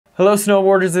Hello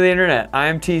snowboarders of the internet,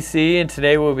 I'm TC and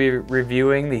today we'll be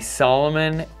reviewing the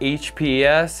Salomon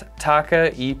HPS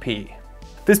Takaharu EP.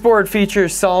 This board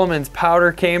features Salomon's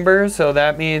powder camber, so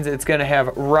that means it's going to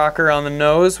have rocker on the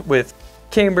nose with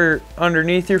camber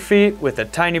underneath your feet with a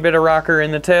tiny bit of rocker in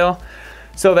the tail.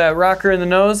 So that rocker in the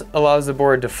nose allows the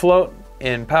board to float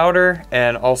in powder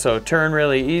and also turn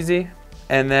really easy.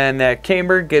 And then that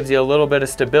camber gives you a little bit of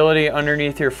stability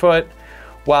underneath your foot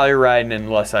while you're riding in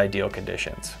less ideal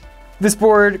conditions. This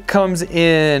board comes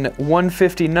in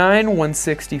 159,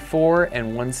 164, and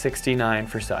 169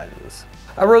 for sizes.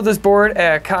 I rode this board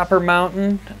at Copper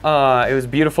Mountain. It was a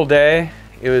beautiful day.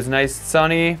 It was nice and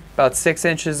sunny, about 6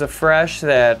 inches of fresh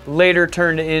that later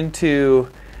turned into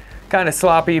kind of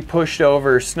sloppy, pushed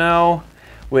over snow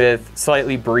with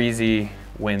slightly breezy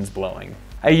winds blowing.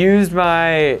 I used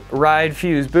my Ride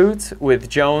Fuse boots with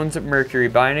Jones Mercury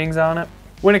bindings on it.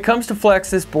 When it comes to flex,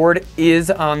 this board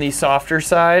is on the softer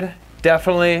side.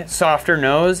 Definitely softer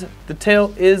nose. The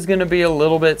tail is going to be a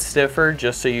little bit stiffer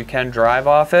just so you can drive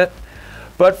off it.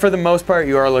 But for the most part,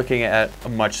 you are looking at a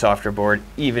much softer board,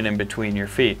 even in between your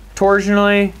feet.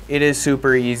 Torsionally, it is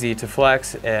super easy to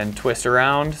flex and twist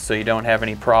around, so you don't have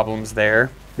any problems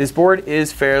there. This board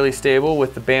is fairly stable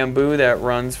with the bamboo that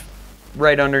runs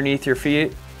right underneath your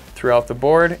feet throughout the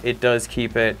board. It does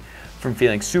keep it from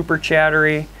feeling super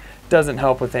chattery. Doesn't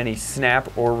help with any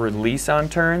snap or release on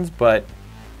turns, but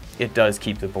it does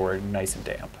keep the board nice and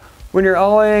damp. When you're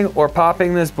ollieing or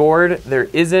popping this board, there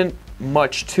isn't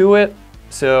much to it.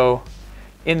 So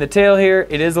in the tail here,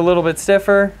 it is a little bit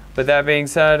stiffer, but that being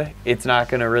said, it's not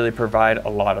going to really provide a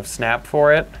lot of snap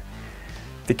for it.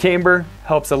 The camber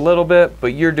helps a little bit,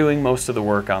 but you're doing most of the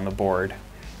work on the board.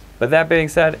 But that being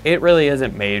said, it really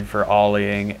isn't made for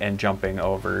ollieing and jumping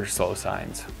over slow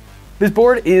signs. This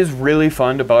board is really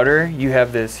fun to butter. You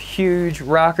have this huge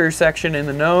rocker section in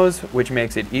the nose, which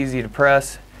makes it easy to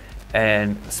press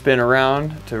and spin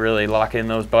around to really lock in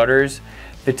those butters.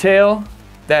 The tail,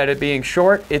 that it being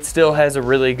short, it still has a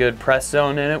really good press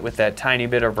zone in it with that tiny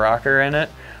bit of rocker in it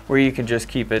where you can just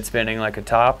keep it spinning like a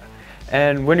top.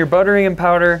 And when you're buttering in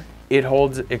powder, it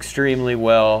holds extremely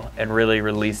well and really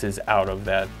releases out of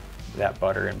that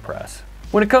butter and press.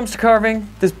 When it comes to carving,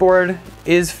 this board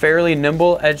is fairly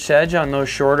nimble edge to edge on those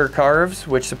shorter carves,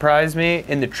 which surprised me.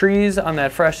 In the trees on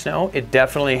that fresh snow, it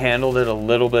definitely handled it a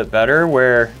little bit better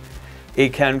where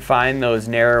it can find those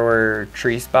narrower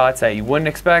tree spots that you wouldn't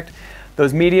expect.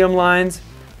 Those medium lines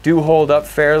do hold up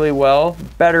fairly well,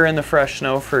 better in the fresh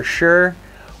snow for sure.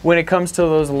 When it comes to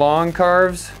those long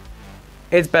carves,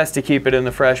 it's best to keep it in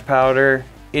the fresh powder.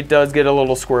 It does get a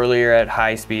little squirrelier at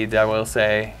high speeds, I will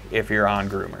say, if you're on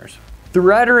groomers. The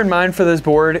rider in mind for this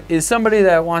board is somebody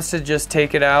that wants to just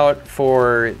take it out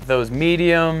for those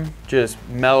medium, just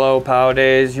mellow pow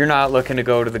days. You're not looking to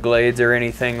go to the glades or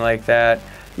anything like that.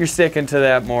 You're sticking to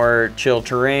that more chill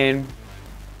terrain,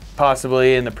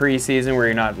 possibly in the preseason where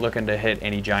you're not looking to hit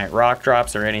any giant rock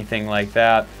drops or anything like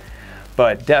that.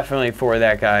 But definitely for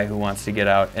that guy who wants to get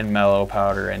out and mellow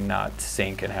powder and not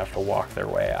sink and have to walk their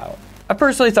way out. I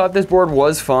personally thought this board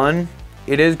was fun.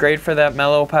 It is great for that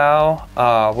mellow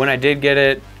pow. When I did get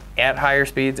it at higher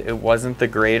speeds, it wasn't the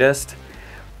greatest.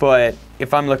 But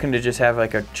if I'm looking to just have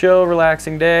like a chill,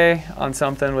 relaxing day on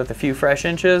something with a few fresh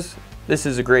inches, this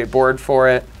is a great board for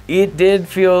it. It did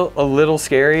feel a little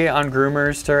scary on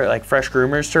groomers like fresh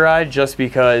groomers to ride, just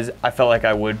because I felt like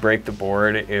I would break the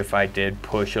board if I did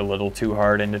push a little too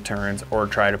hard into turns or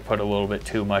try to put a little bit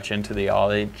too much into the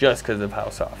ollie just because of how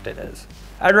soft it is.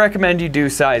 I'd recommend you do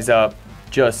size up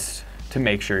just to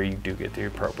make sure you do get the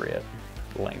appropriate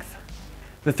length.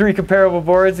 The three comparable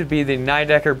boards would be the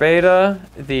Nidecker Beta,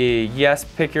 the Yes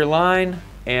Pick Your Line,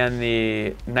 and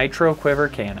the Nitro Quiver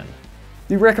Cannon.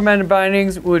 The recommended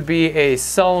bindings would be a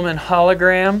Salomon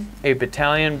Hologram, a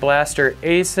Battalion Blaster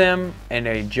ASIM, and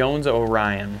a Jones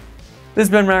Orion. This has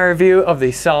been my review of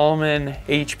the Salomon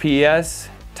HPS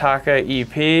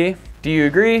Takaharu EP. Do you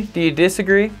agree? Do you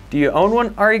disagree? Do you own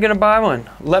one? Are you gonna buy one?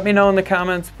 Let me know in the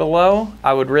comments below.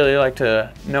 I would really like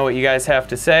to know what you guys have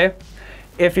to say.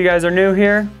 If you guys are new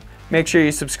here, make sure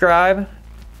you subscribe,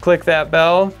 click that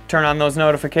bell, turn on those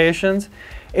notifications.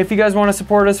 If you guys want to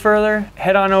support us further,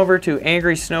 head on over to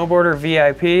Angry Snowboarder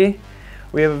VIP.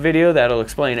 We have a video that'll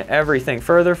explain everything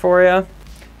further for you.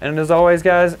 And as always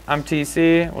guys, I'm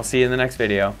TC. We'll see you in the next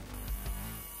video.